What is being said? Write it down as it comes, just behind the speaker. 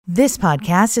This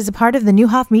podcast is a part of the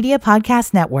Newhoff Media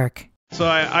Podcast Network. So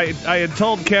I had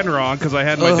told Ken wrong because I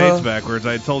had my dates backwards.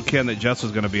 I had told Ken that Jess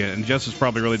was going to be in it, and Jess is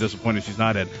probably really disappointed she's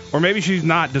not in. Or maybe she's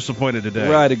not disappointed today.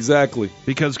 Right, exactly.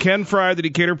 Because Ken Frye, the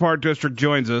Decatur Park District,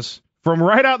 joins us from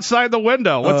right outside the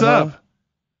window. What's up?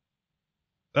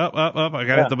 Up. I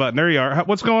got to hit the button. There you are.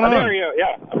 What's going on? There you go.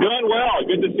 Yeah, I'm doing well.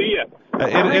 Good to see you.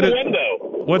 In the window.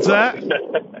 What's that?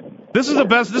 This is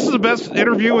the best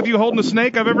interview with you holding a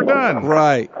snake I've ever done.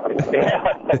 Right. Yeah.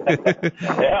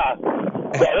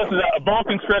 So this is a boa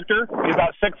constrictor. He's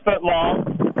about 6 foot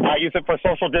long. I use it for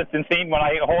social distancing. When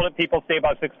I hold it, people stay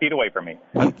about 6 feet away from me.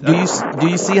 Do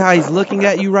you see how he's looking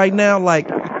at you right now? Like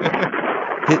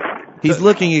he's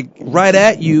looking right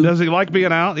at you. Does he like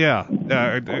being out? Yeah.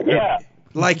 Yeah.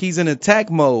 Like he's in attack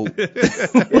mode.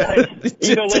 Yeah,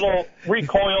 he's a little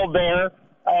recoiled there.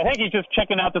 I think he's just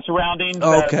checking out the surroundings.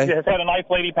 Okay. Has had a nice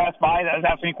lady pass by that was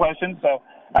asking me questions, so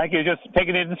I think he's just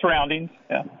taking in the surroundings.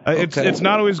 Yeah. It's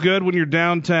not always good when you're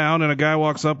downtown and a guy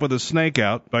walks up with a snake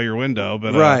out by your window,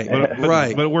 but right.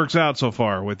 But it works out so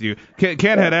far with you.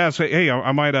 Ken had asked, hey,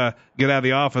 I might get out of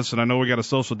the office, and I know we got a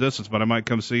social distance, but I might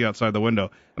come see you outside the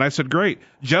window. And I said, great.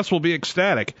 Jess will be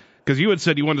ecstatic. Because you had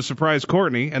said you wanted to surprise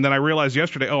Courtney, and then I realized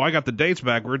yesterday, I got the dates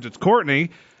backwards. It's Courtney,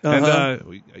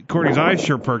 and Courtney's eyes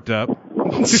sure perked up.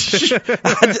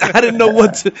 I didn't know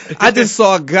what to. I just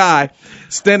saw a guy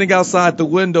standing outside the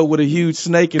window with a huge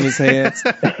snake in his hands,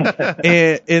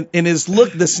 and his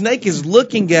look. The snake is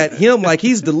looking at him like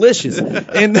he's delicious,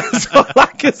 and that's all I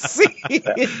could see.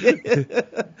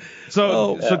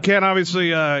 So Ken, obviously,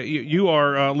 you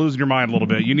are losing your mind a little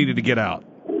bit. You needed to get out.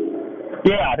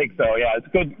 Yeah, I think so. Yeah, it's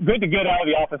good to get out of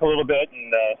the office a little bit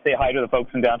and say hi to the folks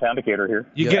in downtown Decatur here.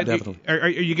 Definitely. Are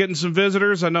you getting some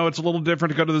visitors? I know it's a little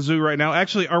different to go to the zoo right now.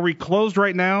 Actually, are we closed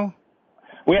right now?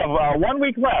 We have 1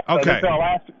 week left. Okay. This is our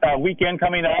last weekend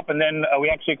coming up, and then we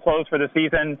actually close for the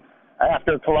season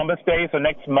after Columbus Day. So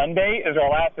next Monday is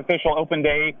our last official open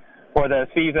day for the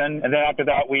season, and then after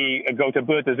that we go to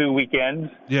Boo at the Zoo weekends.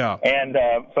 Yeah. And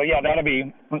that'll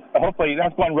be, hopefully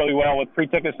that's going really well with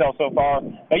pre-ticket sales so far.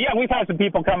 But yeah, we've had some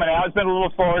people coming out. It's been a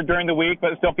little slower during the week,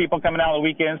 but still people coming out on the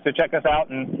weekends to check us out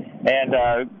and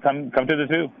come to the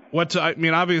zoo.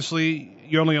 Obviously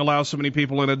you only allow so many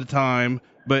people in at a time,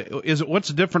 but what's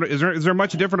different? Is there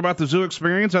much different about the zoo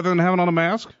experience other than having on a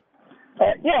mask?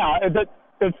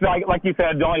 It's like you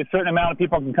said, only a certain amount of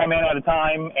people can come in at a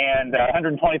time, and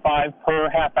 125 per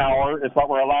half hour is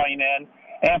what we're allowing in.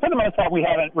 And for the most part, we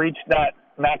haven't reached that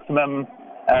maximum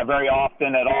very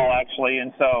often at all, actually.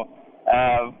 And so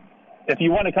if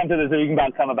you want to come to the zoo, you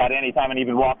can come about any time and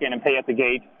even walk in and pay at the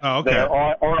gate there,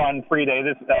 or on free day.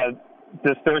 This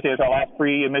Thursday is our last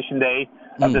free admission day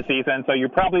of the season, so you're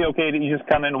probably okay that you just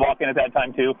come in and walk in at that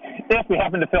time, too. If we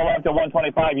happen to fill up to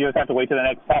 125, you just have to wait till the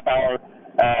next half hour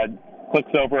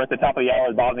clicks over at the top of the hour,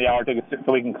 the bottom of the hour, so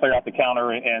we can clear out the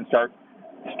counter and start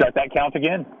that count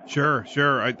again. Sure.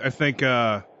 I think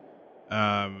you're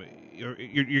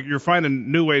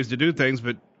finding new ways to do things,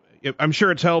 but I'm sure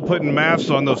it's hell putting masks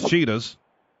on those cheetahs.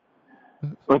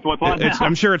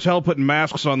 I'm sure it's hell putting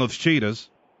masks on those cheetahs.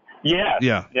 Yeah.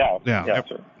 Yeah,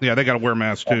 they got to wear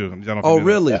masks too. Oh,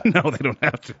 really? No, they don't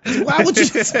have to. Why would you?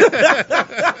 That's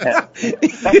why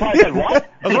I said what?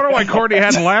 I was wondering why Courtney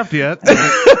hadn't laughed yet.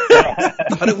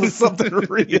 Thought it was something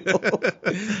real.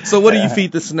 So, what do you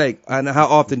feed the snake? And how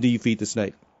often do you feed the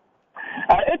snake?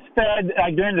 It's fed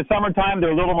during the summertime.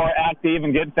 They're a little more active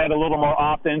and get fed a little more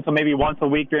often, so maybe once a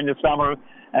week during the summer.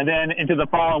 And then into the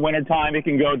fall and winter time, it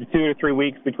can go to 2 or 3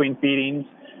 weeks between feedings.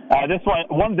 This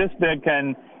one this big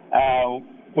can.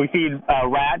 We feed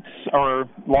rats or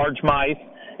large mice.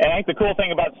 And I think the cool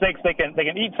thing about snakes, they can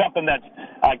eat something that's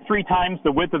like 3 times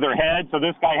the width of their head. So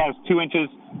this guy has 2 inches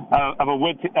of a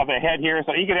width of a head here.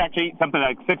 So he could actually eat something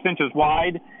like 6 inches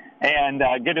wide and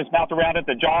get his mouth around it.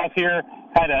 The jaws here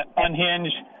kind of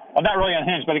unhinged. Well, not really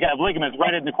unhinged, but they got ligaments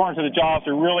right in the corners of the jaws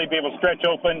to really be able to stretch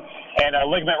open, and a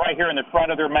ligament right here in the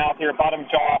front of their mouth here, bottom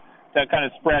jaw, to kind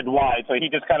of spread wide. So he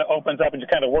just kind of opens up and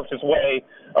just kind of works his way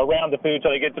around the food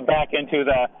till he gets it back into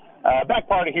the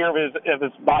back part of here of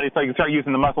his body, so he can start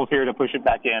using the muscles here to push it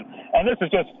back in. And this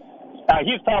is just,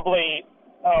 he's probably,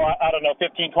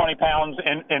 15, 20 pounds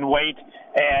in weight,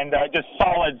 and just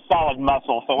solid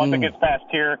muscle. So once it gets past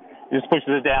here, it just pushes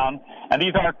it down. And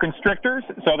these are constrictors,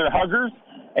 so they're huggers,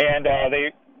 and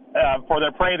they for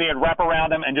their prey, they'd wrap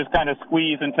around them and just kind of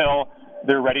squeeze until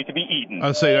they're ready to be eaten.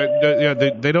 I say,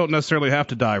 they don't necessarily have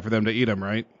to die for them to eat them,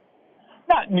 right?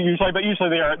 Not usually, but usually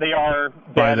they are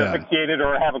dead or asphyxiated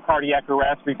or have a cardiac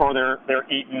arrest before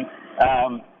they're eaten.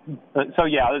 So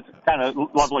yeah, it's kind of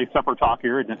lovely supper talk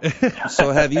here, isn't it?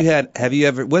 So have you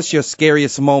ever, what's your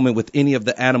scariest moment with any of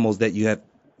the animals that you have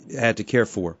had to care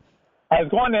for? I was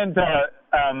going in to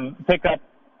pick up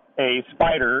a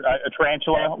spider, a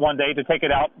tarantula, one day to take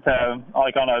it out to,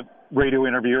 like on a radio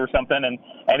interview or something, and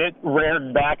it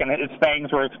reared back and its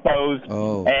fangs were exposed.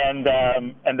 Oh. And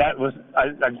that was,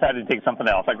 I decided to take something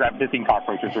else. I grabbed hissing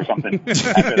cockroaches or something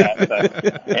after that.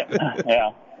 So,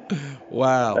 yeah.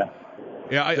 Wow. So.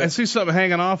 Yeah, I see something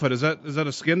hanging off it. Is that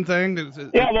a skin thing?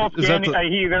 Yeah, a little skin.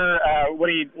 He either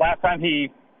last time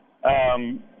he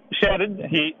shedded,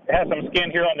 he had some skin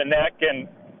here on the neck and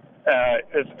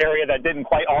this area that didn't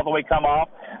quite all the way come off.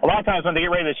 A lot of times when they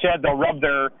get ready to shed, they'll rub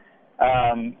their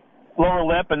lower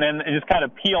lip and then just kind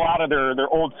of peel out of their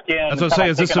old skin. That's what I say.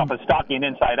 Is this off a stocking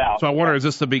inside out? So I wonder, is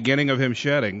this the beginning of him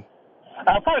shedding?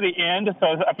 Probably the end. So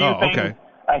a few things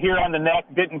here on the neck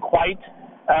didn't quite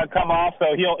come off. So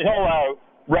he'll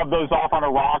rub those off on a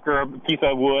rock or a piece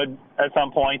of wood at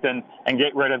some point and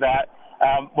get rid of that.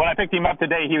 When I picked him up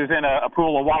today, he was in a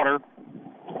pool of water.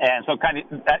 And so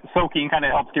that soaking kind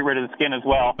of helps get rid of the skin as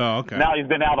well. Oh, okay. Now he's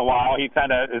been out a while. He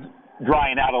kind of is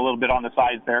drying out a little bit on the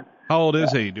sides there. How old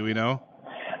is he? Do we know?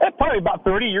 Probably about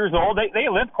 30 years old. They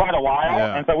lived quite a while.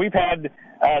 Yeah. And so we've had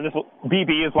this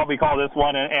BB is what we call this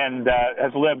one, and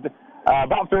has lived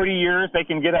about 30 years. They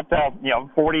can get up to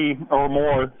 40 or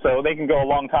more, so they can go a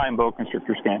long time. Boa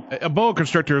constrictors can. A boa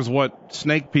constrictor is what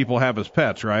snake people have as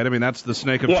pets, right? I mean, that's the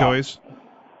snake of choice.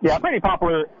 Yeah, pretty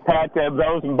popular pet.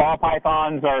 Those and ball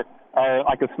pythons are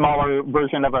like a smaller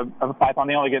version of a python.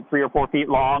 They only get 3 or 4 feet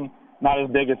long, not as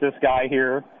big as this guy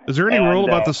here. Is there any rule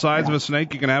about the size of a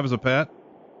snake you can have as a pet?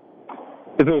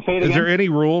 Is there any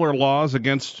rule or laws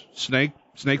against snakes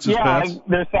as pets? Yeah,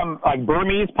 there's some like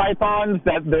Burmese pythons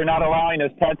that they're not allowing as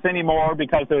pets anymore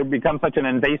because they've become such an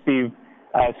invasive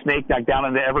snake, like down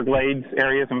in the Everglades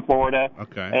areas in Florida.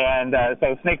 Okay. And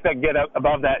so snakes that get up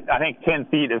above that, I think 10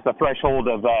 feet is the threshold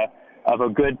of a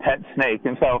good pet snake.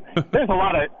 And so there's a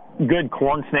lot of good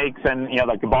corn snakes and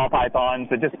like the ball pythons.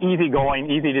 They're just easy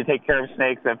to take care of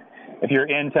snakes. If you're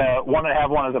into wanting to have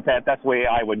one as a pet, that's the way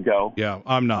I would go. Yeah,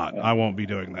 I'm not. I won't be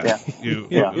doing that.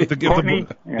 Yeah.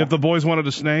 If the boys wanted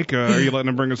a snake, are you letting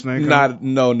them bring a snake?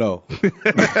 No,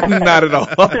 not at all.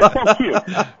 They're so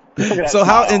cute. So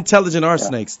how intelligent are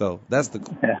snakes, though? That's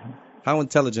how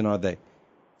intelligent are they?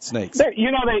 Snakes.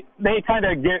 They kind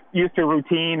of get used to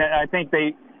routine. I think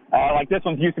they like this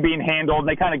one's used to being handled.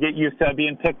 They kind of get used to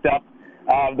being picked up.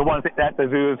 The ones at the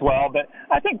zoo as well. But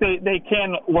I think they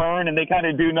can learn, and they kind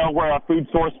of do know where a food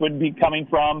source would be coming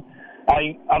from.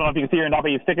 I don't know if you can see or not,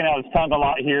 but he's sticking out his tongue a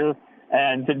lot here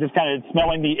and just kind of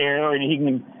smelling the air, and he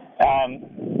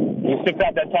sticks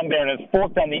out that tongue there, and it's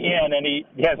forked on the end, and he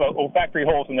has olfactory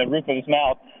holes in the roof of his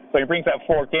mouth. So he brings that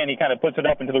fork in, he kind of puts it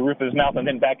up into the roof of his mouth and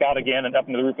then back out again and up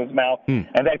into the roof of his mouth. And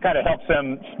that kind of helps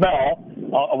him smell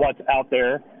what's out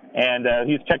there. And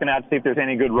he's checking out to see if there's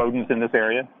any good rodents in this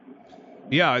area.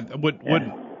 Yeah,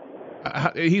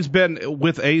 he's been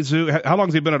with a zoo. How long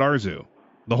has he been at our zoo?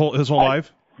 His whole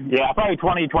life? Yeah, probably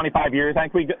 20, 25 years. I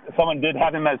think someone did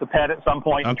have him as a pet at some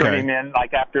point. Okay. Turned him in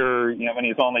like after when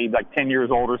he's only like 10 years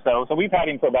old or so. So we've had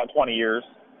him for about 20 years.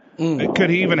 Could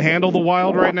he even handle the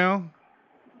wild right now?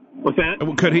 What's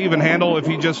that? Could he even handle if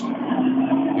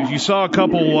you saw a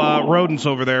couple rodents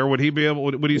over there? Would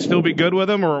he still be good with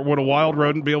them, or would a wild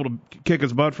rodent be able to kick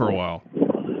his butt for a while?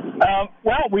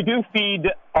 Well, we do feed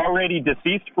already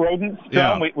deceased rodents.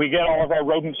 Yeah. We get all of our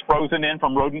rodents frozen in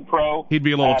from Rodent Pro. He'd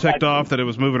be a little ticked off that it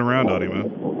was moving around on him.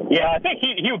 Huh? Yeah, I think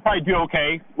he would probably do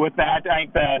okay with that. I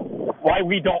think why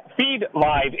we don't feed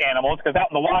live animals, because out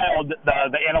in the wild,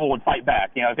 the animal would fight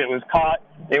back. If it was caught,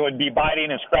 it would be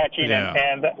biting and scratching,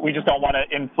 and we just don't want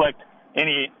to inflict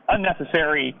any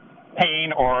unnecessary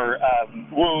pain or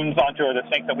wounds onto the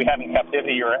snakes that we have in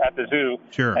captivity or at the zoo.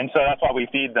 Sure. And so that's why we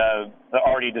feed the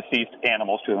already deceased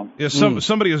animals to them. Yeah,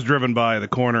 somebody has driven by the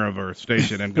corner of our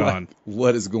station and gone,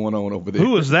 what is going on over there?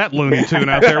 Who is that Looney Tune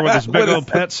out there with this big old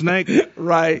pet snake?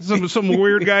 Right. Some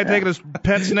weird guy taking his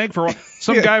pet snake for a while.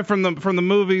 Some guy from the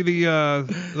movie,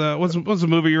 what's the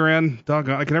movie you're in?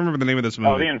 Doggone, I can never remember the name of this movie.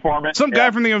 Oh, The Informant. Some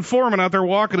guy from The Informant out there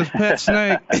walking his pet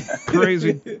snake.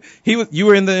 Crazy. You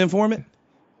were in The Informant?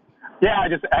 Yeah,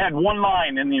 I had one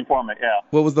line in The Informant, yeah.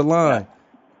 What was the line?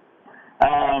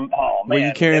 Man. Were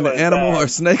you carrying the animal or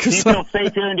snake or something? Do you feel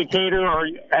safe here in Decatur, or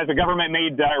has the government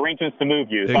made arrangements to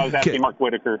move you? So I was asking Mark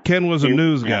Whitaker. Ken was a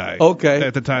news guy. Okay.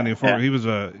 At the time, The Informant. He was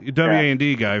a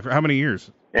WA&D guy for how many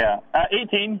years? Yeah,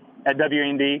 18 at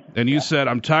WA&D. And you said,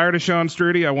 I'm tired of Sean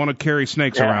Strudy. I want to carry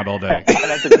snakes around all day.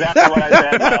 That's exactly what I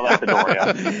said when I left the door,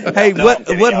 yeah. Hey,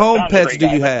 what home pets do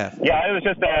you have? Yeah, it was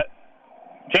just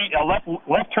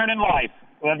left turn in life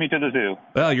led me to the zoo.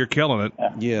 Well, you're killing it.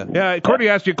 Yeah. Yeah, Courtney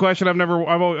asked you a question I've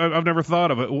never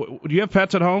thought of it. Do you have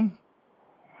pets at home?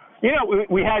 You know,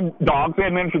 we had dogs. We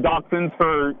had miniature dachshunds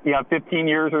for 15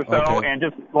 years or so, Okay. and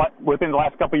just within the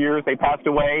last couple of years, they passed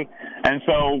away, and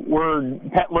so we're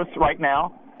petless right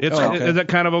now. Is that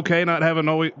kind of okay? Not having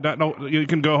you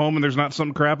can go home and there's not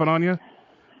something crapping on you?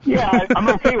 Yeah, I'm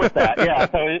okay with that. Yeah,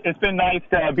 so it's been nice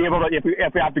to be able to. If we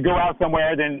have to go out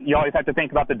somewhere, then you always have to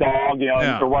think about the dog.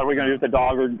 Or what are we going to do with the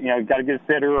dog? Or got to get a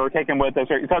sitter or take him with us.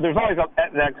 So there's always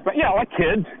that. Yeah, like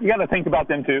kids, you got to think about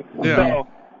them too. Yeah. So.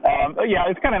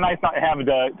 It's kind of nice not having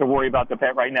to worry about the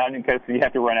pet right now in case you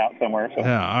have to run out somewhere. So.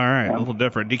 Yeah, all right, a little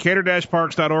different.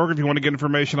 Decatur-parks.org if you want to get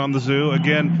information on the zoo.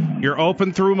 Again, you're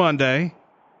open through Monday.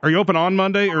 Are you open on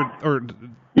Monday or?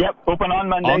 Yep, open on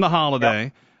Monday. On the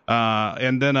holiday. Yep.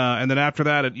 And then after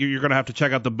that, you're going to have to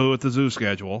check out the Boo at the Zoo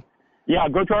schedule. Yeah,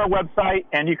 go to our website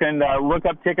and you can look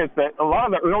up tickets. A lot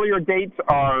of the earlier dates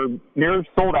are near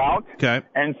sold out. Okay.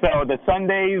 And so the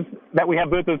Sundays that we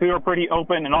have Boo at the Zoo are pretty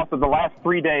open, and also the last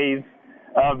 3 days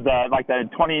of the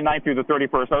 29th through the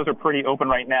 31st, those are pretty open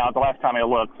right now. The last time I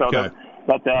looked. So, okay.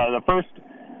 The first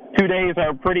 2 days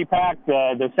are pretty packed.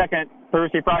 The second,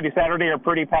 Thursday, Friday, Saturday are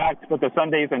pretty packed, but the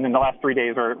Sundays and then the last 3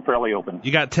 days are fairly open.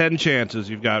 You got 10 chances.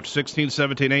 You've got 16,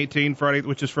 17, 18 Friday,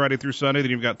 which is Friday through Sunday. Then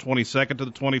you've got 22nd to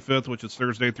the 25th, which is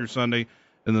Thursday through Sunday.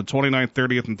 And the 29th,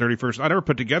 30th, and 31st. I never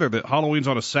put together that Halloween's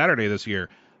on a Saturday this year.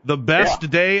 The best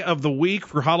day of the week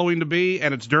for Halloween to be,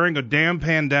 and it's during a damn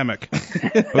pandemic.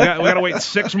 we got to wait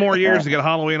 6 more years to get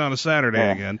Halloween on a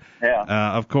Saturday again.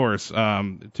 Yeah. Of course,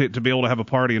 to be able to have a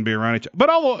party and be around each other. But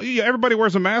everybody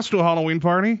wears a mask to a Halloween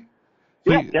party.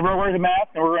 So everyone wears a mask,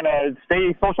 and we're going to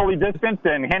stay socially distanced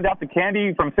and hand out the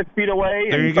candy from 6 feet away.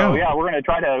 There you go. go. Yeah, we're going to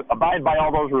try to abide by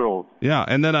all those rules. Yeah,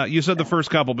 and then you said the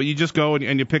first couple, but you just go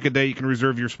and you pick a day. You can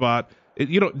reserve your spot. Do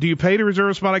you pay to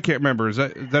reserve a spot? I can't remember. Is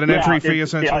that an entry fee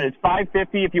essentially? Yeah, it's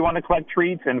 $5.50 if you want to collect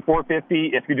treats, and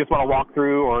 $4.50 if you just want to walk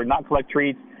through or not collect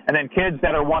treats. And then kids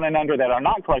that are 1 and under that are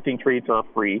not collecting treats are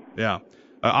free. Yeah.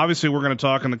 Obviously, we're going to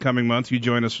talk in the coming months. You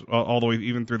join us all the way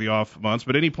even through the off months.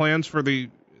 But any plans for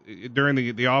during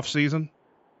the off season?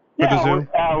 Yeah,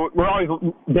 we're always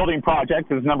building projects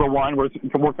is number one. We're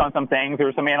working on some things.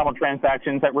 There's some animal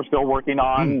transactions that we're still working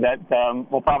on that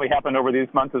will probably happen over these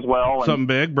months as well. Something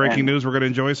big, breaking news we're going to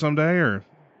enjoy someday, or?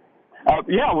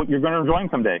 You're going to enjoy them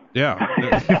someday. Yeah.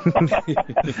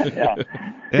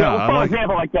 For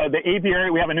example, like the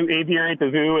aviary, we have a new aviary at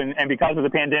the zoo, and because of the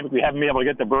pandemic, we haven't been able to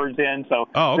get the birds in. So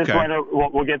this winter,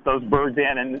 we'll get those birds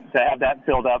in and to have that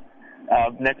filled up.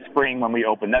 Next spring when we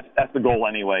open. That's the goal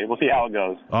anyway. We'll see how it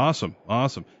goes. Awesome.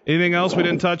 Anything else we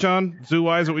didn't touch on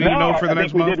zoo-wise that we need to know for the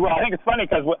next month? We did well. I think it's funny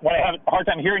because when I have a hard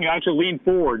time hearing you, I actually lean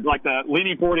forward. Like the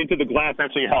leaning forward into the glass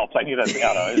actually helps. I knew that. It's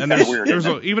kind of weird.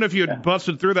 Even if you had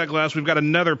busted through that glass, we've got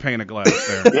another pane of glass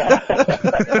there.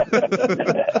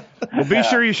 Well, be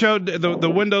sure you show the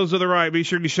windows to the right. Be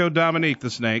sure you show Dominique the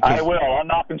snake. I will. I'll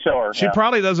knock and show her. She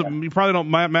probably doesn't. You probably don't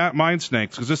mind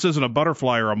snakes because this isn't a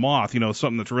butterfly or a moth.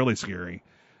 Something that's really scary.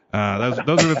 Those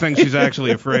are the things she's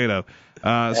actually afraid of. So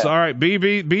all right,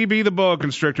 BB the boa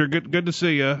constrictor. Good to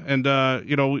see you. And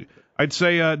I'd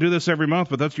say do this every month,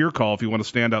 but that's your call if you want to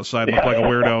stand outside and look like a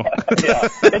weirdo. It's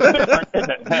different, isn't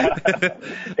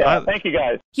it? Thank you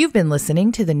guys. You've been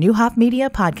listening to the Newhoff Media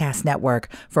Podcast Network.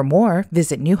 For more,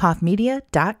 visit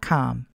newhoffmedia.com.